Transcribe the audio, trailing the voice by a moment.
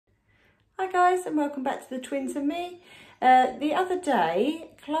Hi guys, and welcome back to the Twins and Me. The other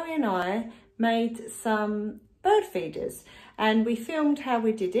day, Chloe and I made some bird feeders and we filmed how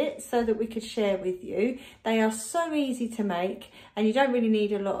we did it so that we could share with you. They are so easy to make and you don't really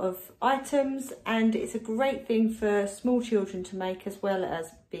need a lot of items, and it's a great thing for small children to make as well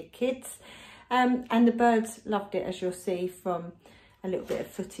as big kids. And the birds loved it, as you'll see from a little bit of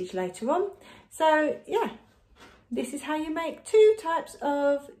footage later on. So yeah, this is how you make two types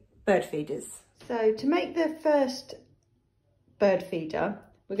of bird feeders. So to make the first bird feeder,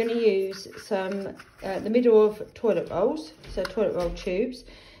 we're going to use some the middle of toilet rolls, so toilet roll tubes,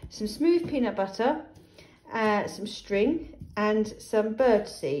 some smooth peanut butter, some string and some bird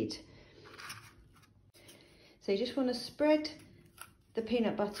seed. So you just want to spread the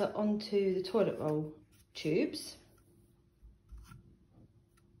peanut butter onto the toilet roll tubes.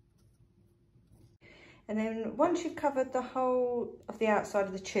 And then once you've covered the whole of the outside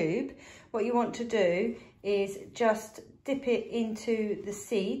of the tube, what you want to do is just dip it into the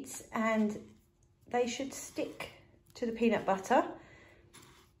seeds and they should stick to the peanut butter.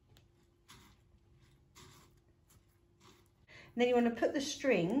 And then you want to put the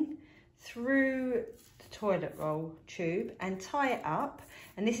string through the toilet roll tube and tie it up.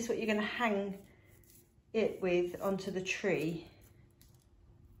 And this is what you're going to hang it with onto the tree.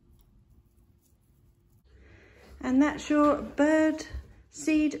 And that's your bird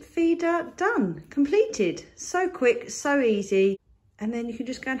seed feeder done, completed. So quick, so easy. And then you can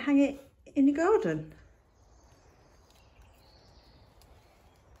just go and hang it in your garden.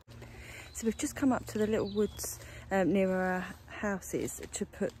 So we've just come up to the little woods near our houses to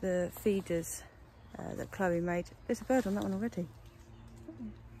put the feeders that Chloe made. There's a bird on that one already.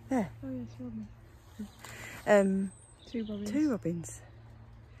 There. Oh yes, robin. Two robins. Two robins.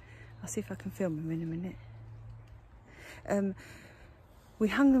 I'll see if I can film them in a minute. We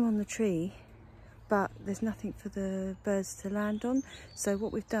hung them on the tree, but there's nothing for the birds to land on. So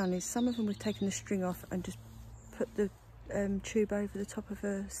what we've done is some of them we've taken the string off and just put the tube over the top of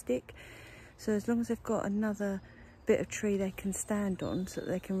a stick. So as long as they've got another bit of tree they can stand on so that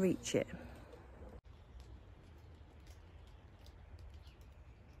they can reach it.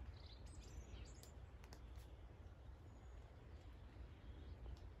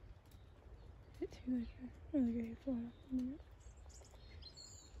 Is it too late?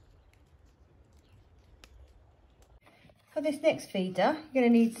 For this next feeder, you're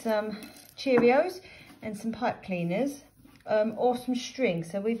going to need some Cheerios and some pipe cleaners, or some string.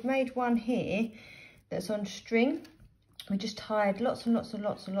 So we've made one here that's on string. We just tied lots and lots and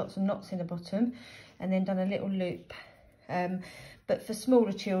lots and lots of knots in the bottom and then done a little loop. But for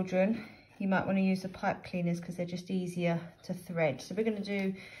smaller children, you might want to use the pipe cleaners because they're just easier to thread. So we're going to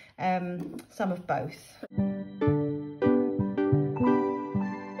do some of both.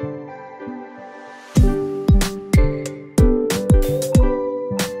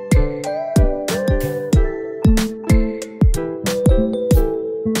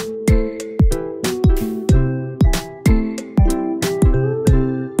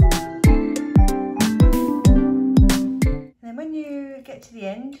 Get to the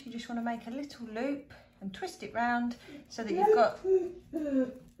end, you just want to make a little loop and twist it round so that you've got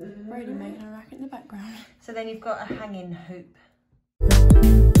Brady making a racket in the background. So then you've got a hanging hoop.